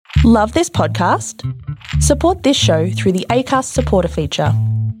Love this podcast? Support this show through the Acast supporter feature.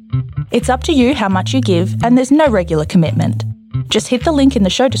 It's up to you how much you give, and there's no regular commitment. Just hit the link in the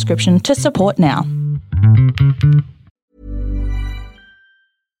show description to support now.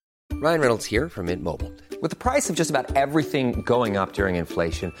 Ryan Reynolds here from Mint Mobile. With the price of just about everything going up during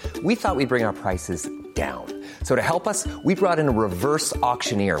inflation, we thought we'd bring our prices down. So to help us, we brought in a reverse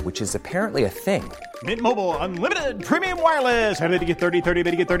auctioneer, which is apparently a thing. Mint Mobile Unlimited Premium Wireless. How to get 30, 30,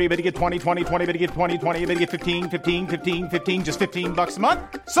 bit to get 30, bit to get 20, 20, 20, bit to get 20, 20, bit to get 15, 15, 15, 15, just $15 a month?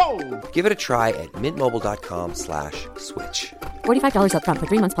 Sold! Give it a try at mintmobile.com/switch. $45 up front for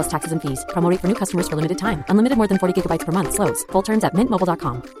 3 months plus taxes and fees. Promo rate for new customers for limited time. Unlimited more than 40 gigabytes per month. Slows full terms at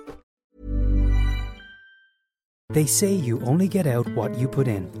mintmobile.com. They say you only get out what you put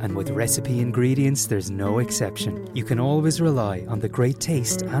in, and with recipe ingredients, there's no exception. You can always rely on the great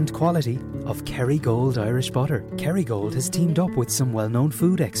taste and quality of Kerrygold Irish Butter. Kerrygold has teamed up with some well-known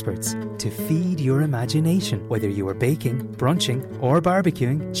food experts to feed your imagination. Whether you are baking, brunching, or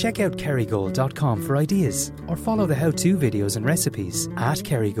barbecuing, check out kerrygold.com for ideas, or follow the how-to videos and recipes at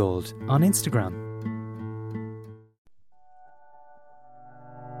Kerrygold on Instagram.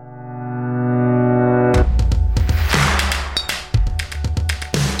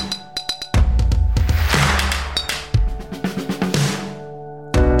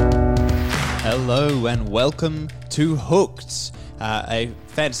 Hello and welcome to Hooked, a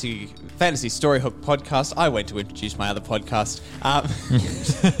fantasy story hook podcast. I went to introduce my other podcast. I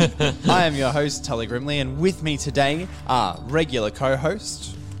am your host, Tully Grimley, and with me today are regular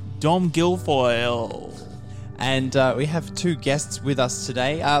co-host Dom Guilfoyle. And we have two guests with us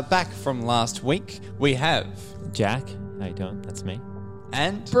today. Back from last week, we have Jack. How you doing? That's me.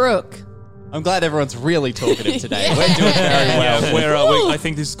 And Brooke. I'm glad everyone's really talkative today. We're doing very well. I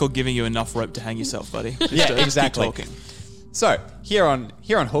think this is called giving you enough rope to hang yourself, buddy. Yeah, exactly. Keep talking. So, here on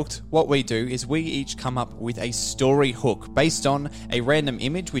Hooked, what we do is we each come up with a story hook based on a random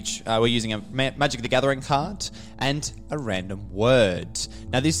image, which we're using a Magic the Gathering card, and a random word.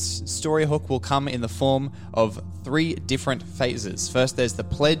 Now, this story hook will come in the form of 3 different phases. First, there's the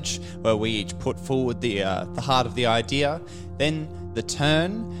pledge, where we each put forward the heart of the idea. Then the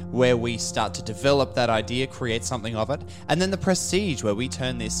turn, where we start to develop that idea, create something of it. And then the prestige, where we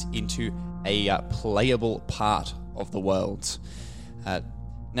turn this into a playable part of the world.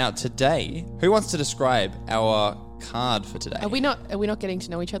 Now, today, who wants to describe our card for today? Are we not getting to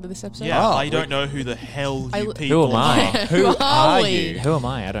know each other this episode? Yeah, I don't know who the hell you people Who am I? Who are you? Who am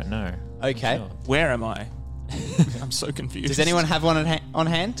I? I don't know. Okay. Sure. Where am I? I'm so confused. Does anyone have one on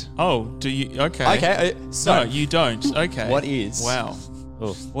hand? Oh, do you? Okay. Okay. No, you don't. Okay. What is? Wow.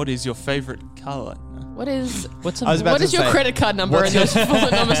 Oh. What is your favorite color? What is your credit card number and those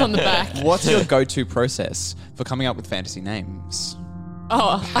full numbers on the back? What's your go-to process for coming up with fantasy names?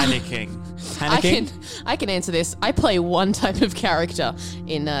 Oh, Panicking. I can answer this. I play one type of character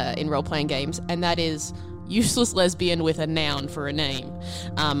in role-playing games, and that is useless lesbian with a noun for a name.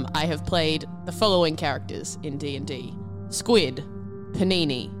 I have played the following characters in D&D: Squid,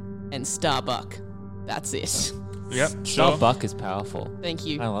 Panini, and Starbuck. That's it. Yep, sure. Starbuck is powerful. Thank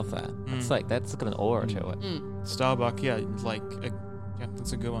you. I love that. That's got an aura to it. Starbuck,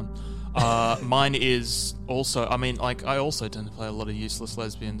 that's a good one. Mine is also, I also tend to play a lot of useless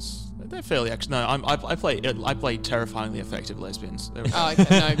lesbians. They're fairly I play terrifyingly effective lesbians. Oh,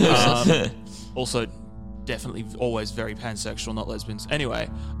 okay, no, Also, definitely always very pansexual, not lesbians. Anyway,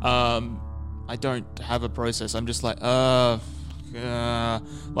 I don't have a process. I'm just for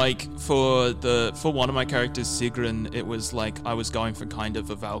one of my characters, Sigrun, it was like I was going for kind of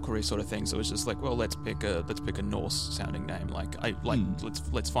a Valkyrie sort of thing. So it was just like, well, let's pick a Norse sounding name.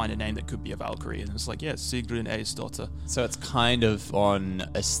 Let's find a name that could be a Valkyrie, and it's like, yeah, Sigrun Eysdotter. So it's kind of on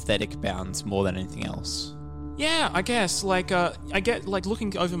aesthetic bounds more than anything else. Yeah, I guess. I get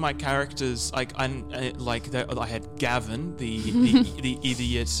looking over my characters. I had Gavin, the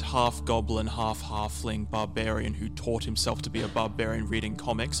idiot, half goblin, half halfling barbarian who taught himself to be a barbarian reading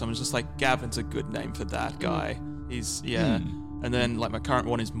comics. I was just like, Gavin's a good name for that guy. He's And then my current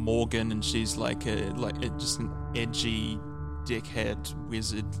one is Morgan, and she's just an edgy dickhead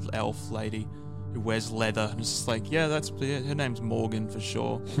wizard elf lady who wears leather. And it's just like, yeah, her name's Morgan for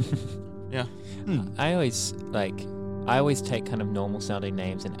sure. Yeah. I always take kind of normal sounding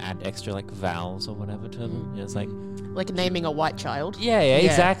names and add extra vowels or whatever to them. It's like naming a white child. Yeah,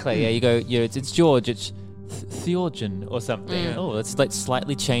 exactly. Yeah, you go, it's George, it's Theorgen or something. Oh, let's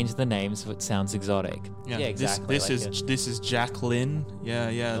slightly change the name so it sounds exotic. Yeah, exactly. This is Jacqueline.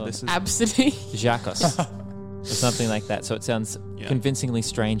 Yeah. This is Absidy. Jacques. Or something like that, so it sounds convincingly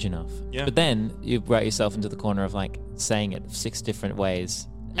strange enough. Yeah. But then you write yourself into the corner of saying it 6 different ways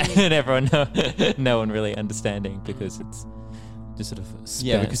and everyone, no one really understanding because it's just sort of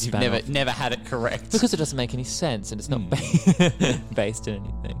because you've never had it correct. Because it doesn't make any sense and it's not based in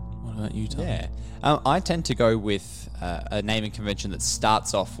anything. What about you, Tom? Yeah. I tend to go with a naming convention that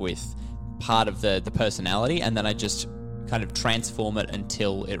starts off with part of the personality, and then I just kind of transform it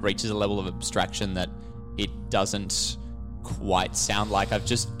until it reaches a level of abstraction that it doesn't quite sound like I've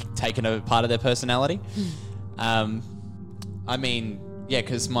just taken a part of their personality. I mean, yeah,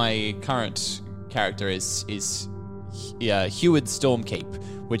 because my current character is Heward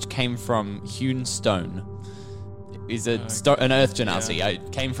Stormkeep, which came from hewn stone. Is an earth genasi. Yeah.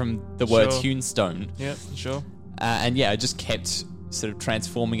 It came from the words Sure. hewn stone. Yeah, sure. And yeah, I just kept sort of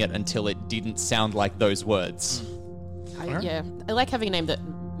transforming it until it didn't sound like those words. I like having a name that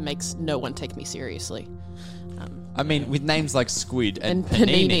makes no one take me seriously. I mean, with names like Squid and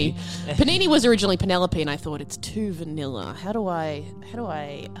Panini. Panini was originally Penelope, and I thought it's too vanilla. How do I?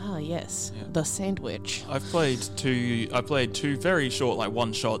 The sandwich. I played two very short, like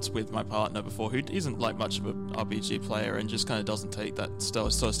one shots with my partner before, who isn't like much of an RPG player and just kind of doesn't take that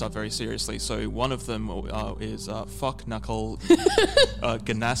sort of stuff very seriously. So one of them is Fuck Knuckle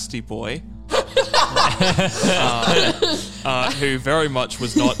Ganasty Boy. Who very much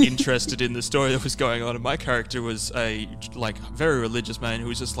was not interested in the story that was going on, and my character was a very religious man who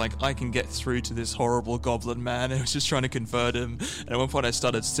was just like, I can get through to this horrible goblin man, and I was just trying to convert him. And at one point I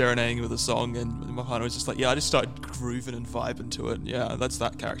started serenading with a song, and my partner was just like, I just started grooving and vibing to it. Yeah, that's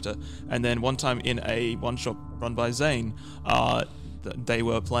that character. And then one time in a one shot run by Zane, they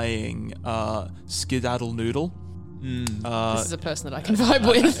were playing Skidaddle Noodle. This is a person that I can vibe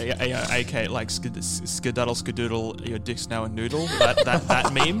with. AK like Skidaddle Skadoodle, your dick's now a noodle.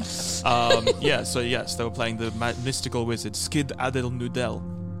 That meme. So yes, they were playing the mystical wizard Skidaddle Noodle.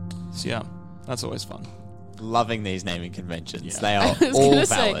 So yeah, that's always fun. Loving these naming conventions. Yeah. They are all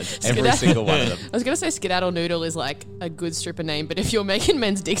valid. Every single one of them. I was going to say Skedaddle Noodle is like a good stripper name, but if you're making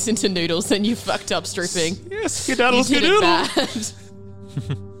men's dicks into noodles, then you fucked up stripping. Yes, Skedaddle Skadoodle.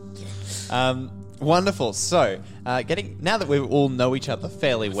 Wonderful. So, now that we all know each other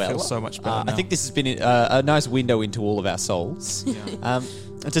fairly well, feel so much better now. I think this has been a nice window into all of our souls. Yeah.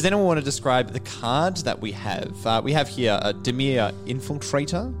 Does anyone want to describe the card that we have? We have here a Demir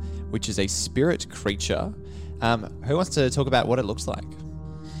Infiltrator, which is a spirit creature. Who wants to talk about what it looks like?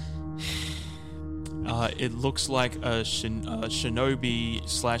 It looks like a shinobi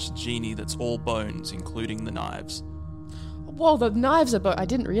 / genie that's all bones, including the knives. Whoa, the knives are I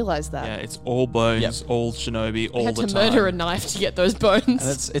didn't realize that. Yeah, it's all bones, all shinobi, all had the to time. murder a knife to get those bones.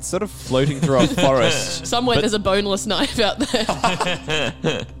 And it's sort of floating through a forest. Somewhere there's a boneless knife out there.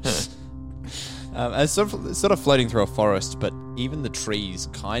 It's sort of floating through a forest, but even the trees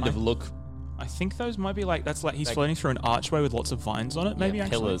kind of look... I think those might be that's like he's floating through an archway with lots of vines on it, maybe,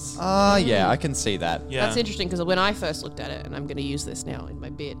 actually. Pillars. Yeah, I can see that. Yeah. That's interesting because when I first looked at it, and I'm going to use this now in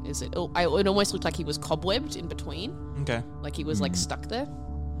my bit, it almost looked like he was cobwebbed in between. Okay. Like he was stuck there.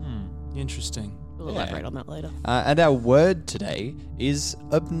 Interesting. We'll elaborate on that later. And our word today is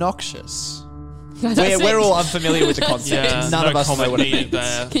obnoxious. That's We're it. all unfamiliar with the concept. Yeah, None of us know comment what it needed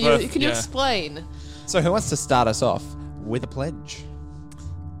means. there. Can you explain? So who wants to start us off with a pledge?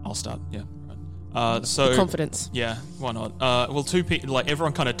 I'll start. Yeah. So Confidence. Yeah, why not? Well, two people,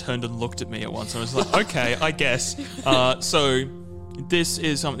 everyone kind of turned and looked at me at once. I was like, okay, I guess. So this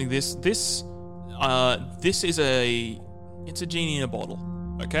is something. This is it's a genie in a bottle.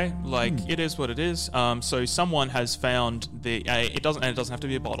 Okay, it is what it is. So someone has found it doesn't have to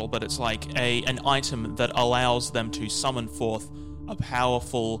be a bottle, but it's like an item that allows them to summon forth a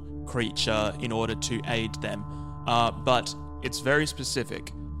powerful creature in order to aid them. But it's very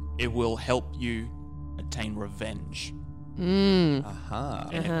specific. It will help you attain revenge.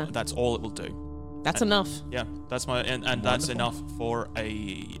 That's all it will do. That's enough. Yeah, that's that's enough for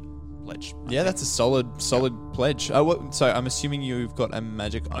a pledge. Yeah, that's a solid pledge. So I'm assuming you've got a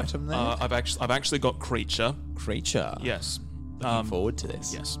magic item there. I've actually got creature. Creature. Yes. Looking forward to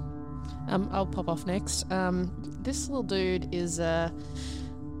this. Yes. I'll pop off next. This little dude is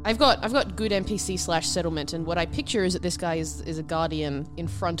I've got good NPC / settlement, and what I picture is that this guy is a guardian in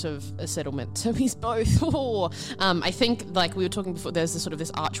front of a settlement. So he's both. I think, like we were talking before, there's this sort of this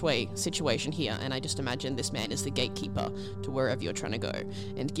archway situation here, and I just imagine this man is the gatekeeper to wherever you're trying to go.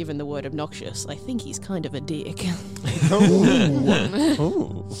 And given the word obnoxious, I think he's kind of a dick.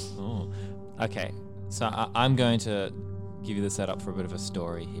 Ooh. Okay, so I'm going to give you the setup for a bit of a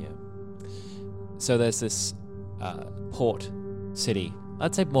story here. So there's this port city.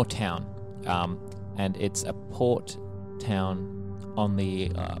 I'd say more town, and it's a port town on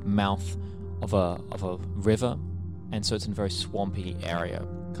the mouth of a river, and so it's in a very swampy area.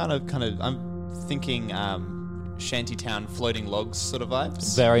 kind of. I'm thinking shantytown floating logs sort of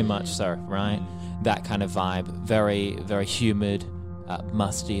vibes. Very much so, right? That kind of vibe. Very, very humid,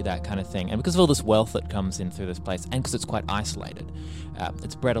 musty, that kind of thing. And because of all this wealth that comes in through this place, and because it's quite isolated,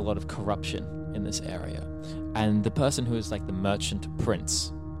 it's bred a lot of corruption in this area. And the person who is like the merchant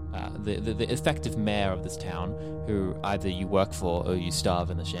prince, the effective mayor of this town, who either you work for or you starve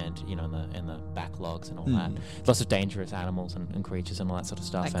in the shanty, in the backlogs and all that. Lots of dangerous animals and creatures and all that sort of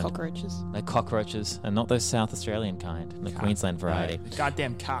stuff. Like cockroaches. Like cockroaches, and not those South Australian kind, the Queensland variety.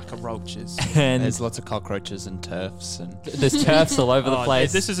 Goddamn cockroaches. And there's lots of cockroaches and turfs, and there's turfs all over the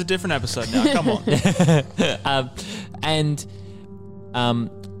place. This is a different episode now. Come on.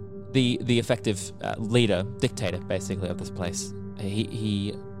 The effective leader, dictator, basically, of this place,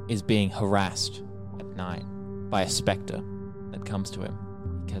 he is being harassed at night by a spectre that comes to him.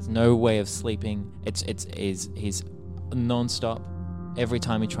 He has no way of sleeping. He's non-stop. Every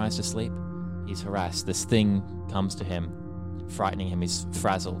time he tries to sleep, he's harassed. This thing comes to him, frightening him. He's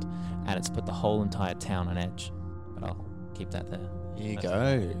frazzled, and it's put the whole entire town on edge. But I'll keep that there. Here you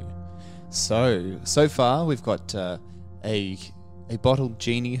go. So far we've got a bottled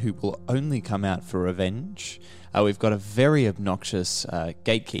genie who will only come out for revenge. We've got a very obnoxious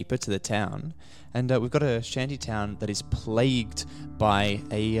gatekeeper to the town, and we've got a shanty town that is plagued by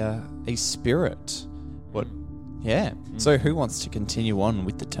a spirit. What? Yeah. So who wants to continue on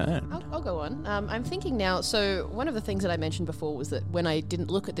with the turn? I'll go on. I'm thinking now, so one of the things that I mentioned before was that when I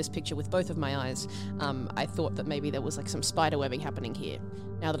didn't look at this picture with both of my eyes, I thought that maybe there was like some spider webbing happening here.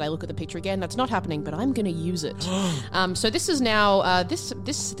 Now that I look at the picture again, that's not happening, but I'm going to use it. So this is now,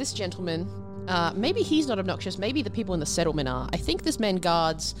 this gentleman, maybe he's not obnoxious, maybe the people in the settlement are. I think this man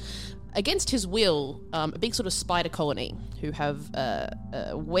guards, against his will, a big sort of spider colony who have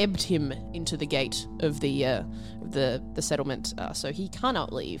webbed him into the gate of the settlement, so he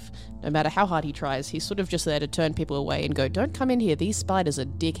cannot leave. No matter how hard he tries, he's sort of just there to turn people away and go, "Don't come in here, these spiders are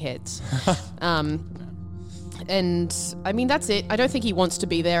dickheads." And, I mean, that's it. I don't think he wants to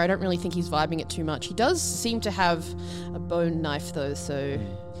be there. I don't really think he's vibing it too much. He does seem to have a bone knife, though, so...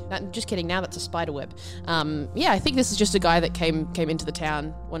 Just kidding, now that's a spider web. I think this is just a guy that came into the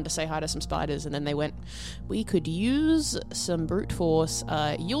town, wanted to say hi to some spiders, and then they went, "We could use some brute force.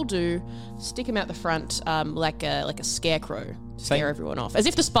 You'll do." Stick him out the front like a scarecrow to scare everyone off. As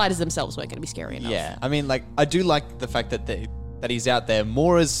if the spiders themselves weren't going to be scary enough. Yeah, I mean, like, I do like the fact that he's out there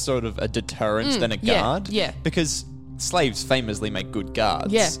more as sort of a deterrent than a guard. Yeah. Because slaves famously make good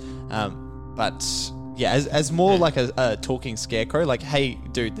guards. Yeah. But... yeah, as more like a talking scarecrow, like, "Hey,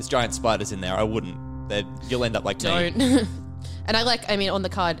 dude, there's giant spiders in there. I wouldn't. You'll end up like Don't. me." And on the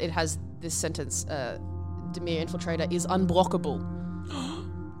card it has this sentence, Dimir Infiltrator is unblockable.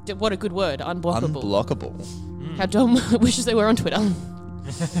 What a good word, unblockable. Unblockable. How dumb wishes they were on Twitter.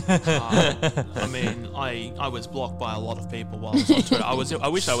 I mean, I was blocked by a lot of people while I was on Twitter. I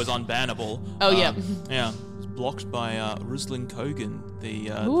wish I was unbannable. Oh, yeah. Yeah. Blocked by Ruslan Kogan, the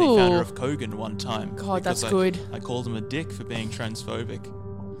founder of Kogan, one time. God, that's good. I called him a dick for being transphobic.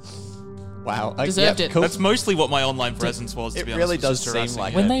 Wow. Deserved it. Cool. That's mostly what my online presence was, to be honest. It really was does just seem harassing.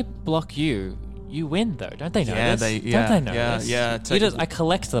 like When they block you, you win, though. Don't they know Yeah, this? they- Don't they know yeah, this? yeah. I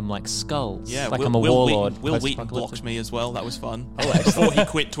collect them like skulls. Yeah, like Will, I'm a Will warlord. Wheaton, Will Wheaton post-apocalyptic. blocked me as well. That was fun. Oh, Before he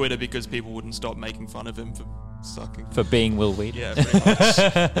quit Twitter because people wouldn't stop making fun of him for sucking. For being Will Wheaton. Yeah, pretty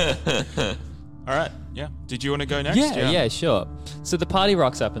much. All right. Yeah. Did you want to go next? Yeah, sure. So the party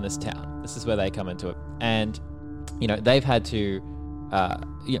rocks up in this town. This is where they come into it, and they've had to,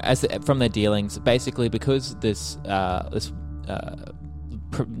 from their dealings, basically because this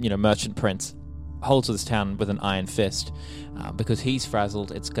merchant prince holds this town with an iron fist, because he's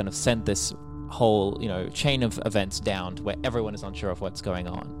frazzled. It's going to send this whole chain of events down to where everyone is unsure of what's going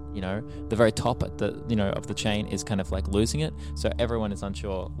on. The very top at the of the chain is kind of like losing it, so everyone is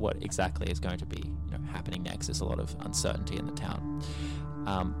unsure what exactly is going to be happening next. There's a lot of uncertainty in the town,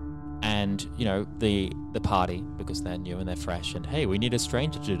 and the party, because they're new and they're fresh, and hey, we need a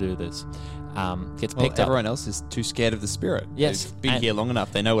stranger to do this, gets picked up. Everyone else is too scared of the spirit. Yes, They've been here long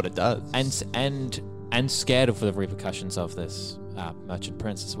enough. They know what it does. And scared of the repercussions of this merchant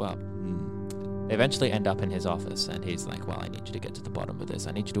prince as well. They eventually end up in his office, and he's like, "Well, I need you to get to the bottom of this.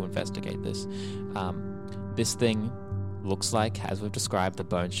 I need you to investigate this. This thing looks like, as we've described, the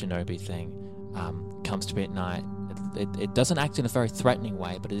Bone Shinobi thing. Comes to me at night. It doesn't act in a very threatening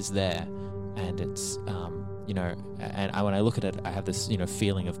way, but it is there, and it's when I look at it, I have this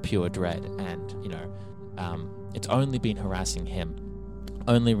feeling of pure dread, and it's only been harassing him,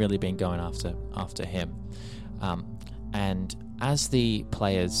 only really been going after him, and as the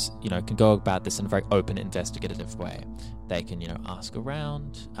players, can go about this in a very open, investigative way, they can, ask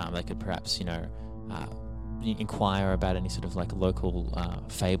around. They could perhaps, inquire about any sort of like local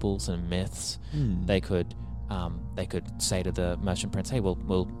fables and myths. They could say to the merchant prince, "Hey,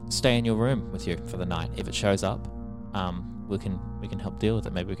 we'll stay in your room with you for the night. If it shows up, we can help deal with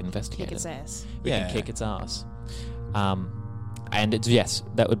it. Maybe we can investigate Kick its it. ass. We can kick its ass." And it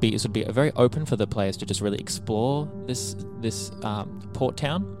would be very open for the players to just really explore this port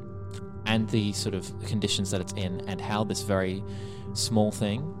town and the sort of conditions that it's in, and how this very small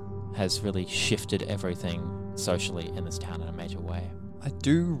thing has really shifted everything socially in this town in a major way. I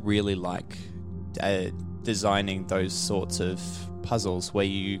do really like designing those sorts of puzzles where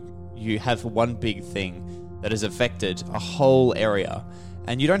you have one big thing that has affected a whole area,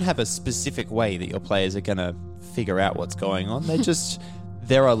 and you don't have a specific way that your players are going to figure out what's going on.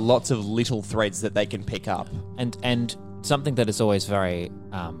 There are lots of little threads that they can pick up. And something that is always very,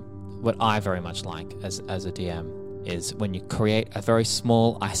 what I very much like as a DM is when you create a very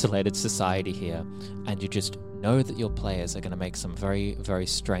small, isolated society here, and you just know that your players are going to make some very, very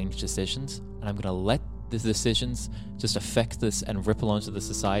strange decisions, and I'm going to let the decisions just affect this and ripple onto the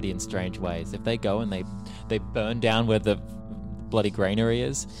society in strange ways. If they go and they burn down where the bloody granary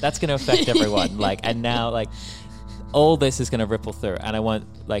is, that's going to affect everyone. And now all this is going to ripple through, and I want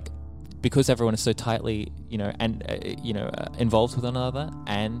because everyone is so tightly involved with one another,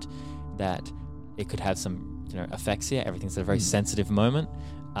 and that it could have some effects here. Everything's at a very sensitive moment.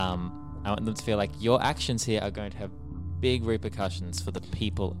 I want them to feel like your actions here are going to have big repercussions for the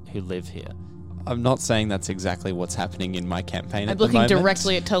people who live here. I'm not saying that's exactly what's happening in my campaign at the moment. I'm looking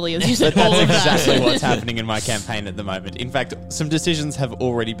directly at Tully as you said all That's of that. exactly what's happening in my campaign at the moment. In fact, some decisions have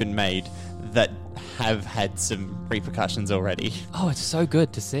already been made that have had some repercussions already. Oh, it's so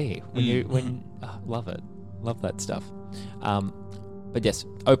good to see. Love it. Love that stuff. But yes,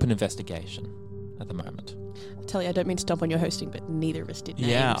 open investigation at the moment. Tully, I don't mean to stomp on your hosting, but neither of us did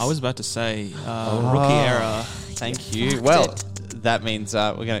names. Yeah, I was about to say rookie error. Thank you. Well, that means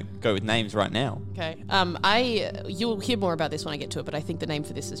we're going to go with names right now. Okay. You'll hear more about this when I get to it, but I think the name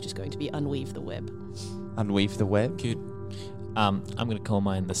for this is just going to be Unweave the Web. Unweave the Web? Good. I'm going to call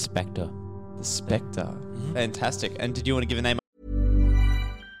mine the Spectre. The Spectre. Mm-hmm. Fantastic. And did you want to give a name?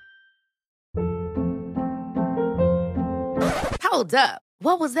 Hold up.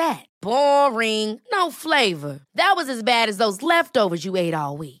 What was that? Boring. No flavor. That was as bad as those leftovers you ate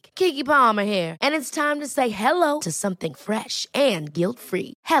all week. Keke Palmer here, and it's time to say hello to something fresh and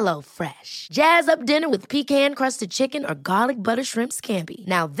guilt-free. Hello Fresh. Jazz up dinner with pecan-crusted chicken or garlic butter shrimp scampi.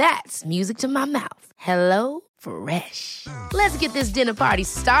 Now that's music to my mouth. Hello Fresh. Let's get this dinner party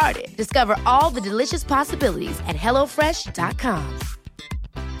started. Discover all the delicious possibilities at HelloFresh.com.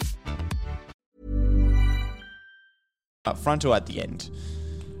 Up front or at the end?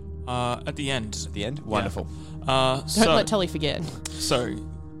 At the end. At the end? Wonderful. Don't let Tully forget. So,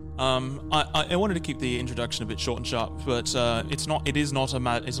 I wanted to keep the introduction a bit short and sharp, but it's not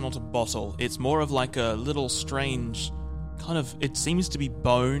a bottle. It's more of like a little strange kind of. It seems to be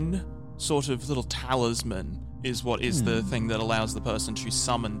bone, sort of little talisman is what is the thing that allows the person to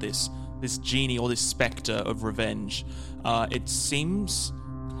summon this genie or this spectre of revenge. It seems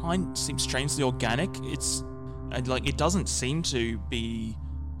strangely organic. It doesn't seem to be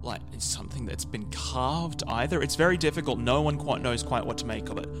like it's something that's been carved either. It's very difficult. No one quite knows what to make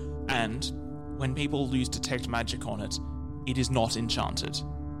of it. And when people use detect magic on it, it is not enchanted.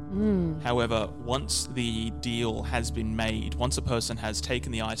 However, once the deal has been made, once a person has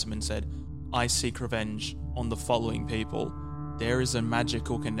taken the item and said, "I seek revenge on the following people," there is a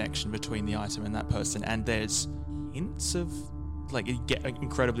magical connection between the item and that person, and there's hints of you get an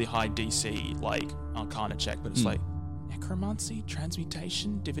incredibly high DC, Arcana check, but it's necromancy,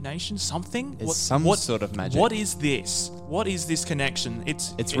 transmutation, divination, something. It's what sort of magic. What is this? What is this connection?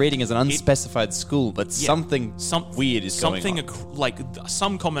 It's reading as an unspecified school, but something weird is going on.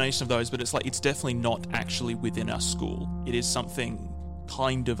 Some combination of those, but it's definitely not actually within a school. It is something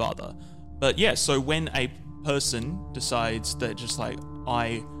kind of other. But yeah, so when a person decides that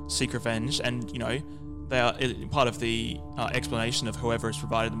I seek revenge, and they are part of the explanation of whoever has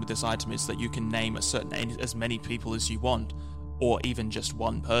provided them with this item is that you can name as many people as you want, or even just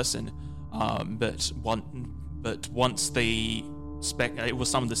one person. But once it will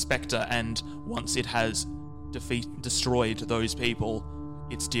summon the spectre, and once it has destroyed those people,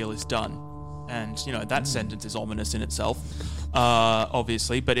 its deal is done. And that sentence is ominous in itself,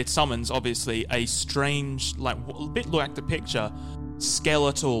 obviously. But it summons obviously a strange, a bit like the picture,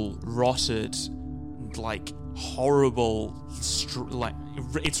 skeletal, rotted, horrible,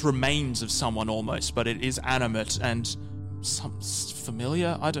 it's remains of someone almost, but it is animate and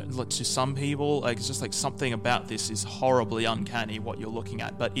familiar. I don't like to some people. Like it's just like something about this is horribly uncanny what you're looking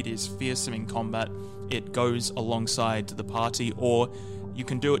at, but it is fearsome in combat. It goes alongside the party, or you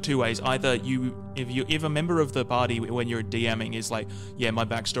can do it two ways. Either if a member of the party when you're DMing is like, yeah, my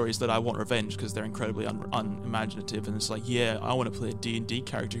backstory is that I want revenge because they're incredibly unimaginative, and it's like, yeah, I want to play a D&D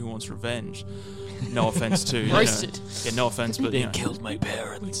character who wants revenge. No offense to roasted. Yeah, no offense, but They killed my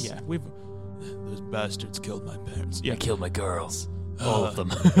parents. Yeah, those bastards killed my parents. Yeah, I killed my girls. All of them.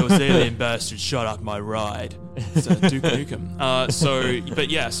 Those alien bastards shot up my ride. So Duke Nukem.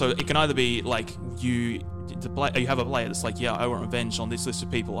 So it can either be like you have a player that's like, yeah, I want revenge on this list of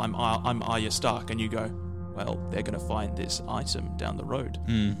people. I'm Arya Stark, and you go, well, they're going to find this item down the road.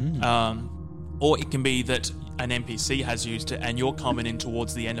 Mm-hmm. Or it can be that an NPC has used it, and you're coming in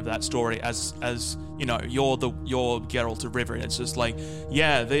towards the end of that story as you know, you're Geralt of Rivia, and it's just like,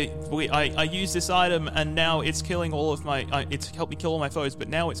 yeah, I used this item, and now it's killing all of my, it's helped me kill all my foes, but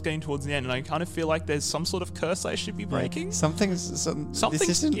now it's getting towards the end, and I kind of feel like there's some sort of curse I should be breaking. Something. This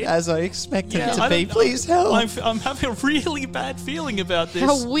isn't as I expected it to be. Please help. I'm having a really bad feeling about this.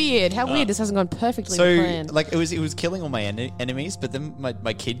 How weird this hasn't gone perfectly to plan. So, like, it was killing all my enemies, but then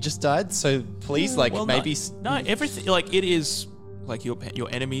my kid just died, so please, maybe... No, everything, like, it is... Like your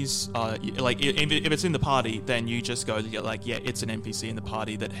enemies are like if it's in the party, then you just go like, yeah, it's an NPC in the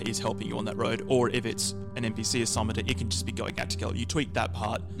party that is helping you on that road. Or if it's an NPC is summoned, it can just be going out to kill. You tweak that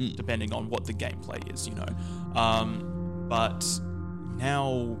part depending on what the gameplay is, you know. But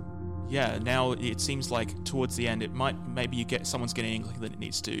now it seems like towards the end, maybe you get someone's getting inkling that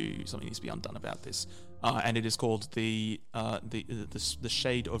something needs to be undone about this. And it is called the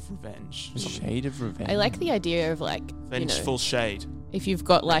Shade of Revenge. Shade of Revenge. I like the idea of like vengeful shade. If you've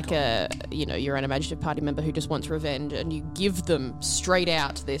got like you're an imaginative party member who just wants revenge, and you give them straight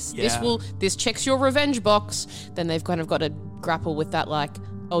out this checks your revenge box, then they've kind of got to grapple with that, like,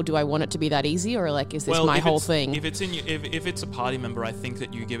 oh, do I want it to be that easy, or like, is this my whole thing? If it's a party member, I think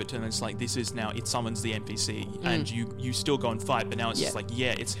that you give it to them. It's like, this is now, it summons the NPC, and you still go and fight, but now it's just like,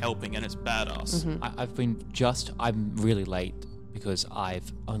 yeah, it's helping and it's badass. Mm-hmm. I'm really late because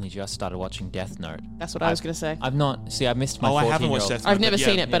I've only just started watching Death Note. That's what I was going to say. I missed my 14-year-old. I haven't watched Death Note. I've never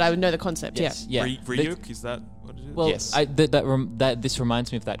seen it, but I would know the concept. Yes. Yeah. Ryuk, is that what it is? Well, yes. This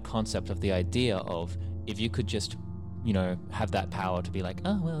reminds me of that concept of the idea of if you could just, you know, have that power to be like,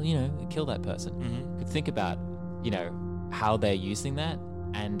 oh, well, you know, kill that person. Mm-hmm. Could think about, you know, how they're using that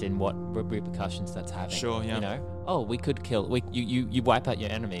and in what repercussions that's having. Sure, yeah. You know, oh, we could kill, you wipe out your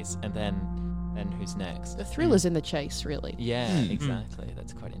enemies, and then who's next? The thrill is in the chase, really. Yeah, exactly.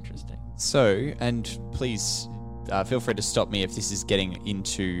 That's quite interesting. So, and please feel free to stop me if this is getting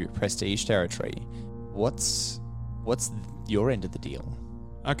into prestige territory. What's your end of the deal?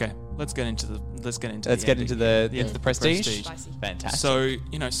 Okay, let's get into the prestige. Spicy. Fantastic. So,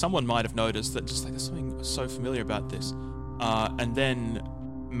 you know, someone might have noticed that just like there's something so familiar about this, and then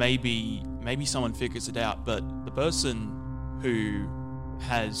maybe someone figures it out. But the person who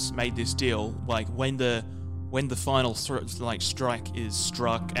has made this deal, like when the final strike is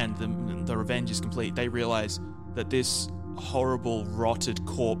struck and the revenge is complete, they realize that this horrible rotted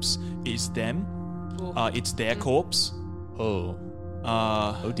corpse is them. It's their corpse. Oh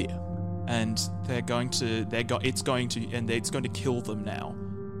dear. And it's going to kill them now,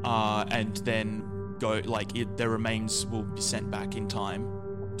 and then their remains will be sent back in time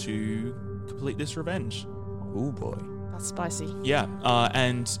to complete this revenge. Oh boy, that's spicy. Yeah,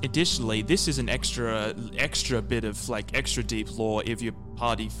 and additionally, this is an extra bit of like extra deep lore. If your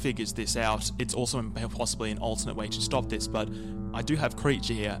party figures this out, it's also possibly an alternate way to stop this. But I do have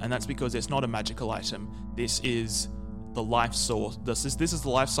creature here, and that's because it's not a magical item. This is the life source. This is the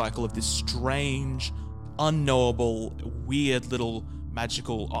life cycle of this strange, unknowable, weird little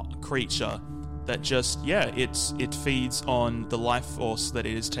magical creature that just it feeds on the life force that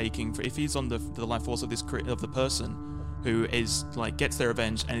it is taking. It feeds on the life force of the person who is like gets their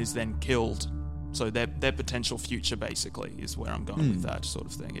revenge and is then killed. So their potential future basically is where I'm going with that sort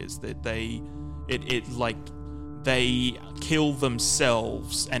of thing. Is that they kill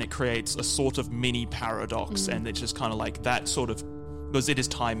themselves, and it creates a sort of mini paradox, and it's just kind of like that sort of, because it is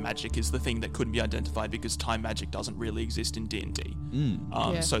time magic is the thing that couldn't be identified because time magic doesn't really exist in D&D.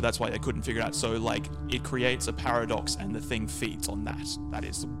 So that's why they couldn't figure it out. So like it creates a paradox, and the thing feeds on that. That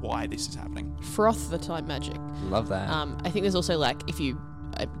is why this is happening. Froth the time magic. Love that. I think there's also like, if you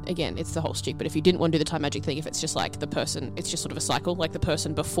again, it's the whole stick, but if you didn't want to do the time magic thing, if it's just like the person, it's just sort of a cycle, like the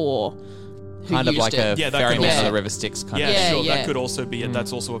person before Kind of like a Yeah, that could ferryman also- on the River Styx kind Yeah, of thing. sure. yeah. That could also be it.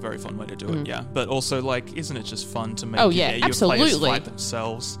 That's also a very fun way to do it. Yeah, but also like, isn't it just fun to make Oh, yeah, your players absolutely. fight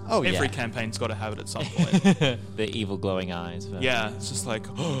themselves? Oh, Every yeah. campaign's got to have it at some point. The evil glowing eyes. but- Yeah, it's just like,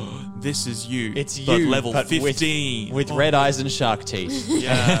 oh, this is you. It's but you, level but 15 with Oh, red eyes and shark teeth.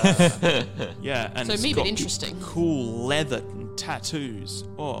 Yeah, yeah, and So it's me, but got interesting. Cool leather and tattoos.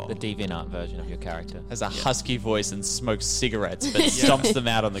 Oh, The DeviantArt version of your character. Has a husky voice and smokes cigarettes, but stomps them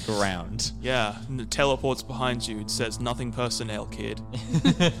out on the ground. yeah, and it teleports behind you. It says nothing personnel, kid.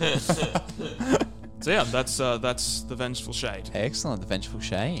 So yeah, that's the Vengeful Shade. Excellent, the Vengeful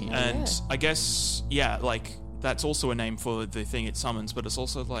Shade. And I guess, yeah, like, that's also a name for the thing it summons, but it's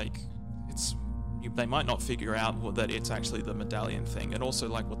also like, they might not figure out that it's actually the medallion thing, and also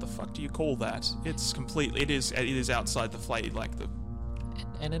like, what the fuck do you call that? It's completely, it is outside the flayed, like the.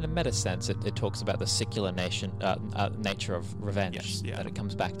 And in a meta sense, it talks about the secular nature of revenge. Yes, yeah. That it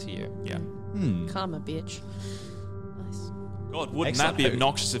comes back to you. Yeah. Karma, bitch. Nice. God, wouldn't Excellent. that be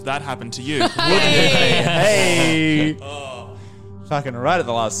obnoxious if that happened to you? Hey! Fucking right at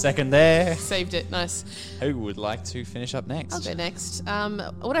the last second there. Saved it. Nice. Who would like to finish up next? I'll go next.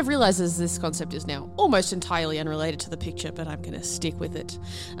 What I've realised is this concept is now almost entirely unrelated to the picture, but I'm going to stick with it.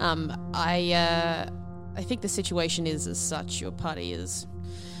 I think the situation is as such. Your party is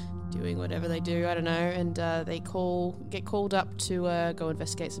doing whatever they do, I don't know, and they get called up to go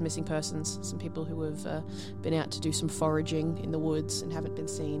investigate some missing persons, some people who have been out to do some foraging in the woods and haven't been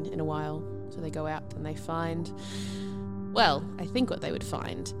seen in a while. So they go out and they find... Well, I think what they would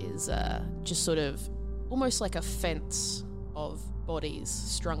find is just sort of almost like a fence of bodies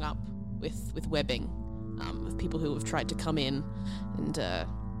strung up with webbing of people who have tried to come in and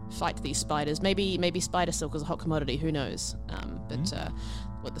fight these spiders. Maybe spider silk is a hot commodity, who knows? But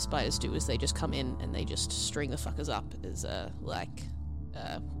what the spiders do is they just come in and they just string the fuckers up as what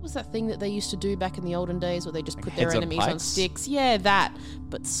was that thing that they used to do back in the olden days where they just put their heads on enemies on pikes? sticks? Yeah, that,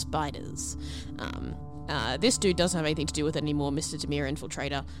 but spiders. This dude doesn't have anything to do with it anymore, Mr. Demir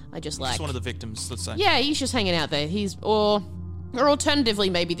Infiltrator. I just like... He's one of the victims, let's say. Yeah, he's just hanging out there. Or alternatively,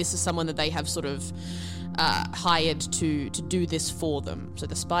 maybe this is someone that they have sort of hired to do this for them. So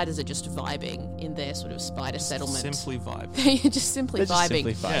the spiders are just vibing in their sort of spider settlement. Simply vibe. They're just simply They're just vibing.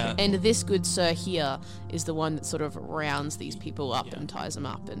 simply vibing. Yeah. And this good sir here is the one that sort of rounds these people up and ties them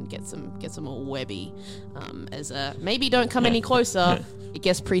up and gets them all webby. Maybe don't come any closer. It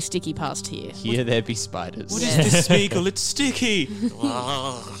gets pretty sticky past here. Here there be spiders. What is this, Smeagol? It's sticky.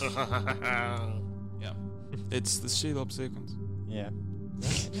 Yeah. It's the Shelob sequence. Yeah.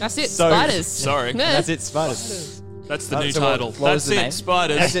 That's it, So- spiders. Sorry. Yeah. That's it, spiders. That's the Oh, new so title. what was That's the it, name?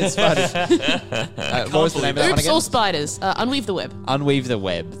 spiders. That's it, spiders. What was the name of that one Oops, again? all spiders. Unweave the web. Unweave the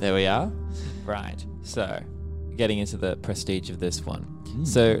web. There we are. Right. So, getting into the prestige of this one.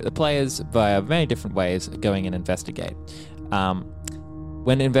 So, the players, via many different ways, going and investigate.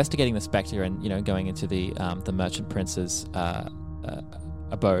 When investigating the Spectre and going into the Merchant Prince's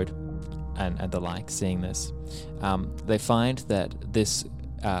abode and the like, seeing this, they find that this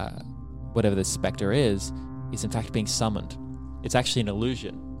whatever this Spectre is in fact being summoned. It's actually an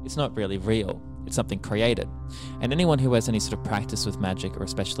illusion. It's not really real. It's something created. And anyone who has any sort of practice with magic, or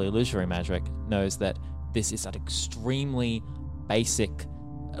especially illusory magic, knows that this is an extremely basic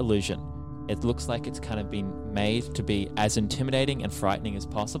illusion. It looks like it's kind of been made to be as intimidating and frightening as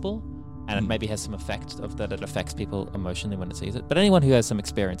possible, and it maybe has some effect of that it affects people emotionally when it sees it. But anyone who has some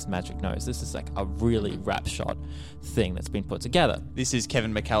experience in magic knows this is like a really rap shot thing that's been put together. This is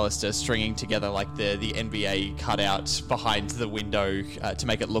Kevin McAllister stringing together like the NBA cutout behind the window to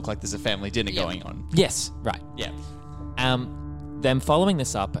make it look like there's a family dinner going on. Yes, right. Yeah. Them following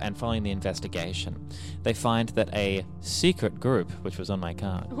this up and following the investigation, they find that a secret group, which was on my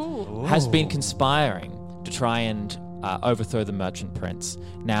card, has been conspiring to try and overthrow the Merchant Prince.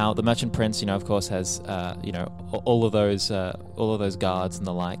 Now, the Merchant Prince, of course, has all of those guards and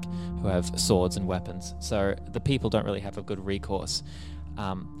the like who have swords and weapons. So the people don't really have a good recourse.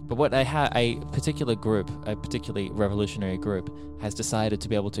 But what they have, a particular group, a particularly revolutionary group, has decided to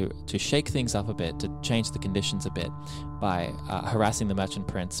be able to shake things up a bit, to change the conditions a bit by harassing the Merchant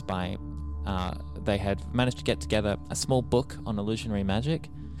Prince. They had managed to get together a small book on illusionary magic,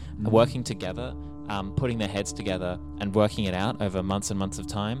 working together, putting their heads together and working it out over months and months of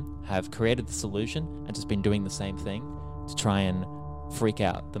time, have created the solution and just been doing the same thing to try and freak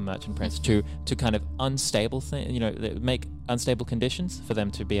out the Merchant Prince, to kind of unstable make unstable conditions for them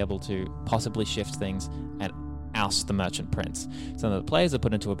to be able to possibly shift things and oust the Merchant Prince. So the players are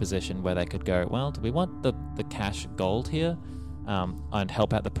put into a position where they could go, well, do we want the cash gold here and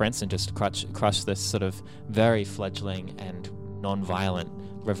help out the prince and just crush this sort of very fledgling and non-violent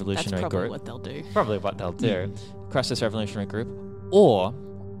revolutionary That's probably group. what they'll do. Probably what they'll do. Crush this revolutionary group, or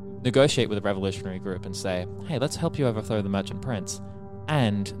negotiate with a revolutionary group and say, hey, let's help you overthrow the merchant prince,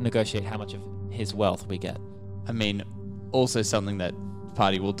 and negotiate how much of his wealth we get. I mean, also something that the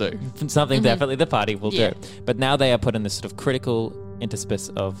party will do. Something definitely the party will Yeah. do. But now they are put in this sort of critical interstice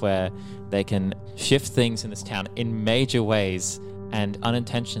of where they can shift things in this town in major ways and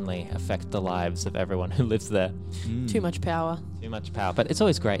unintentionally affect the lives of everyone who lives there. Too much power. Too much power. But it's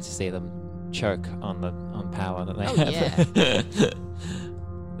always great to see them choke on power that they Oh, have. yeah.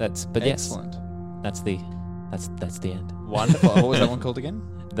 Excellent. That's the end. Wonderful. What was that one called again?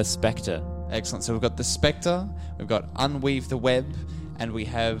 The Spectre. Excellent. So we've got the Spectre, we've got Unweave the Web, and we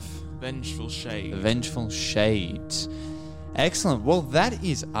have Vengeful Shade. the Vengeful Shade. Excellent. Well, that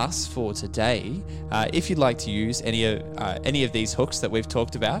is us for today. If you'd like to use any of these hooks that we've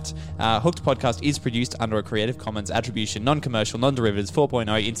talked about, Hooked Podcast is produced under a Creative Commons Attribution, Non-Commercial, Non-Derivatives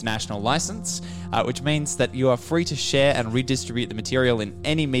 4.0 international license, which means that you are free to share and redistribute the material in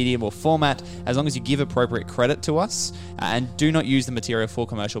any medium or format as long as you give appropriate credit to us, and do not use the material for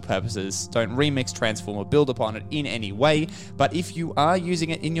commercial purposes. Don't remix, transform, or build upon it in any way. But if you are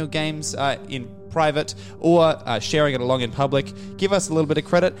using it in your games in private or sharing it along in public, give us a little bit of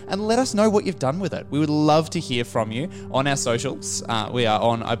credit and let us know what you've done with it. We would love to hear from you on our socials. We are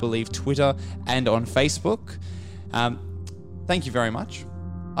on, I believe, Twitter and on Facebook. Thank you very much.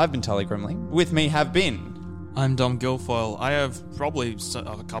 I've been Tully Grimley. With me have been... I'm Dom Guilfoyle. I have probably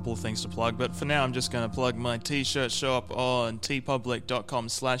a couple of things to plug, but for now I'm just going to plug my t-shirt shop on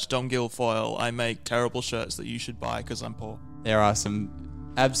tpublic.com/DomGuilfoyle. I make terrible shirts that you should buy because I'm poor. There are some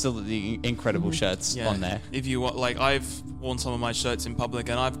absolutely incredible shirts on there. If you want, like, I've worn some of my shirts in public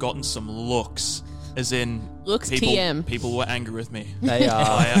and I've gotten some looks, as in Looks people, TM. People were angry with me. They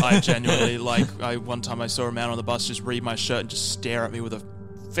are. I genuinely, one time I saw a man on the bus just read my shirt and just stare at me with a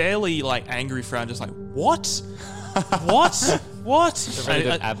fairly, angry frown, just like, what? What? What? It's a really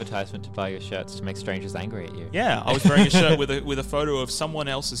good advertisement to buy your shirts to make strangers angry at you. Yeah, I was wearing a shirt with a photo of someone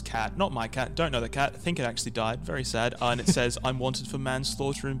else's cat, not my cat. Don't know the cat. I think it actually died. Very sad. And it says, "I'm wanted for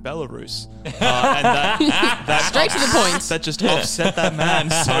manslaughter in Belarus." And that Straight to the point. That just upset that man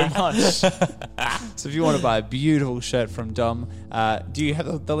so much. So if you want to buy a beautiful shirt from Dom, do you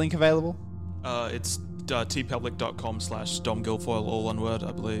have the link available? It's tpublic.com/Dom Guilfoyle, all one word,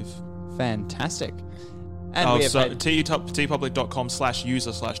 I believe. Fantastic. And we have had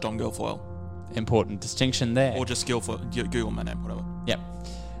tpublic.com/user/Dom Guilfoyle. important distinction there. Or just Guilfoyle, Google my name, whatever. Yep.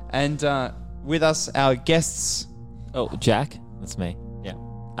 And with us, our guests. Oh, Jack, that's me. Yeah.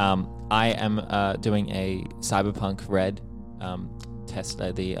 I am doing a Cyberpunk Red test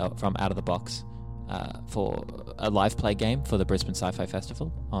from Out of the Box for a live play game for the Brisbane Sci-Fi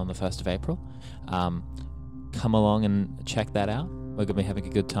Festival on the 1st of April. Come along and check that out. We're going to be having a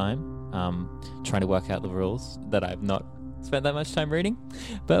good time. Trying to work out the rules that I've not spent that much time reading,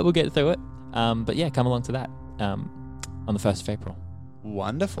 but we'll get through it. But yeah, come along to that on the 1st of April.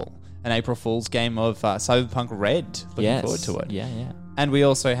 Wonderful. An April Fool's game of Cyberpunk Red. Looking forward to it. Yeah. And we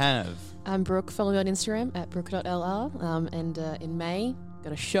also have... I'm Brooke. Follow me on Instagram at brooke.lr. And in May,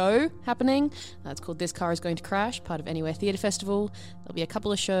 got a show happening. It's called This Car Is Going to Crash, part of Anywhere Theatre Festival. There'll be a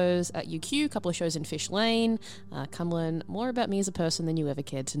couple of shows at UQ, a couple of shows in Fish Lane. Come learn more about me as a person than you ever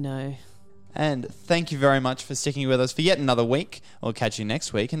cared to know. And thank you very much for sticking with us for yet another week. We'll catch you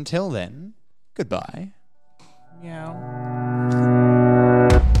next week. Until then, goodbye. Meow.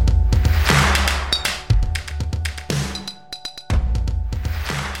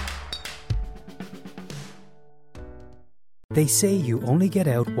 They say you only get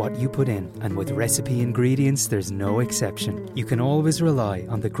out what you put in, and with recipe ingredients, there's no exception. You can always rely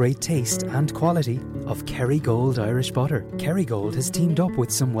on the great taste and quality of Kerrygold Irish Butter. Kerrygold has teamed up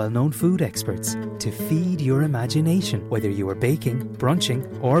with some well-known food experts to feed your imagination. Whether you are baking, brunching,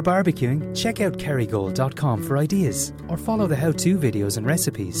 or barbecuing, check out Kerrygold.com for ideas, or follow the how-to videos and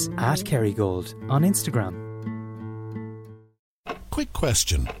recipes at Kerrygold on Instagram. Quick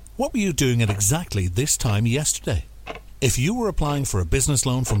question. What were you doing at exactly this time yesterday? If you were applying for a business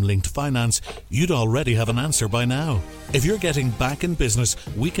loan from Linked Finance, you'd already have an answer by now. If you're getting back in business,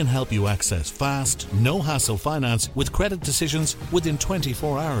 we can help you access fast, no-hassle finance with credit decisions within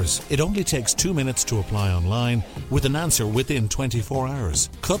 24 hours. It only takes 2 minutes to apply online with an answer within 24 hours.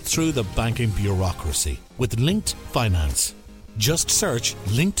 Cut through the banking bureaucracy with Linked Finance. Just search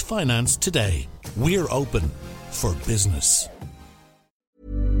Linked Finance today. We're open for business.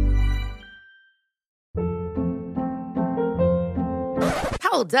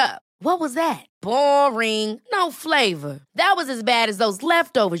 Hold up. What was that? Boring. No flavor. That was as bad as those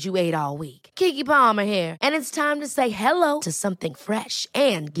leftovers you ate all week. Keke Palmer here, and it's time to say hello to something fresh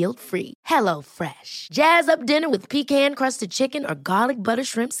and guilt-free. Hello Fresh. Jazz up dinner with pecan-crusted chicken or garlic butter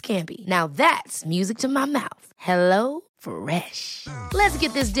shrimp scampi. Now that's music to my mouth. Hello Fresh. Let's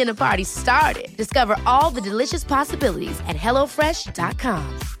get this dinner party started. Discover all the delicious possibilities at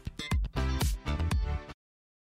HelloFresh.com.